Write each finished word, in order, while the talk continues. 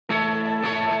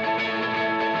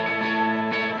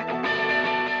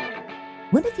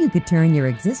What if you could turn your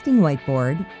existing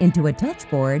whiteboard into a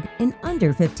touchboard in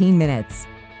under 15 minutes?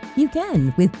 You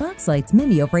can with Boxlight's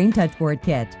MIMIOFRAME touchboard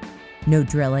kit. No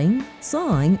drilling,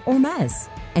 sawing, or mess,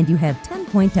 and you have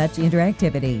 10-point touch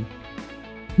interactivity.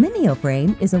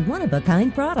 MIMIOFRAME is a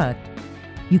one-of-a-kind product.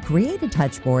 You create a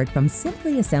touchboard from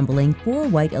simply assembling 4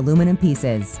 white aluminum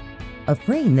pieces, a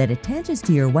frame that attaches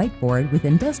to your whiteboard with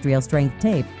industrial-strength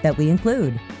tape that we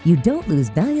include. You don't lose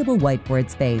valuable whiteboard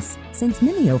space since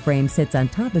MIMIOFRAME sits on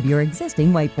top of your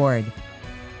existing whiteboard.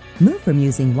 Move from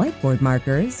using whiteboard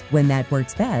markers, when that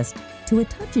works best, to a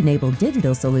touch-enabled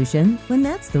digital solution when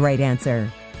that's the right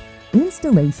answer.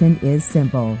 Installation is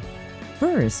simple.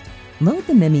 First, load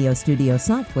the Mimio Studio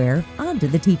software onto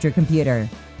the teacher computer.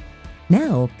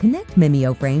 Now, connect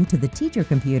MIMIOFRAME to the teacher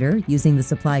computer using the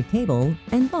supplied cable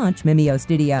and launch Mimio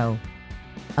Studio.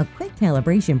 A quick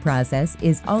calibration process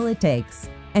is all it takes,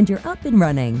 and you're up and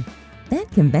running.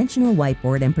 That conventional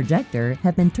whiteboard and projector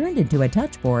have been turned into a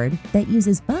touchboard that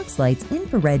uses Boxlight's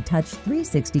Infrared Touch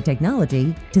 360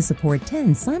 technology to support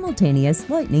 10 simultaneous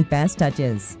lightning-fast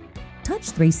touches.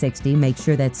 Touch 360 makes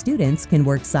sure that students can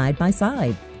work side by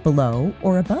side, below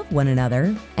or above one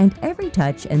another, and every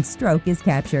touch and stroke is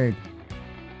captured.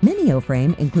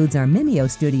 MIMIOFRAME includes our Mimio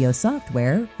Studio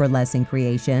software for lesson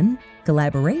creation,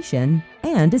 collaboration,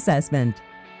 and assessment.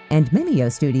 And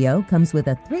Mimio Studio comes with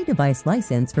a 3-device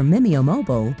license from Mimio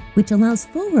Mobile, which allows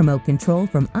full remote control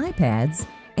from iPads,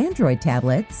 Android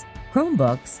tablets,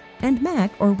 Chromebooks, and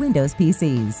Mac or Windows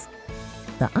PCs.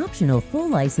 The optional full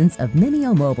license of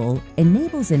Mimio Mobile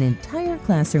enables an entire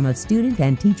classroom of student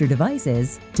and teacher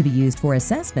devices to be used for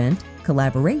assessment,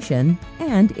 collaboration,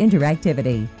 and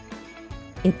interactivity.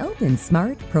 It opens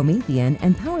Smart, Promethean,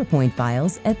 and PowerPoint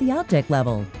files at the object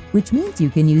level, which means you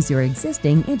can use your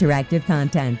existing interactive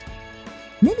content.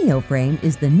 MIMIOFRAME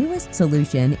is the newest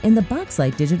solution in the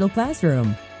Boxlight digital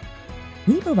classroom.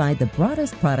 We provide the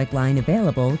broadest product line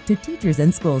available to teachers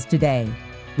and schools today.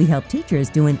 We help teachers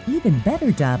do an even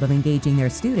better job of engaging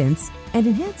their students and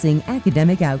enhancing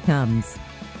academic outcomes.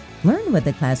 Learn what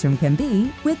the classroom can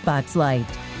be with Boxlight.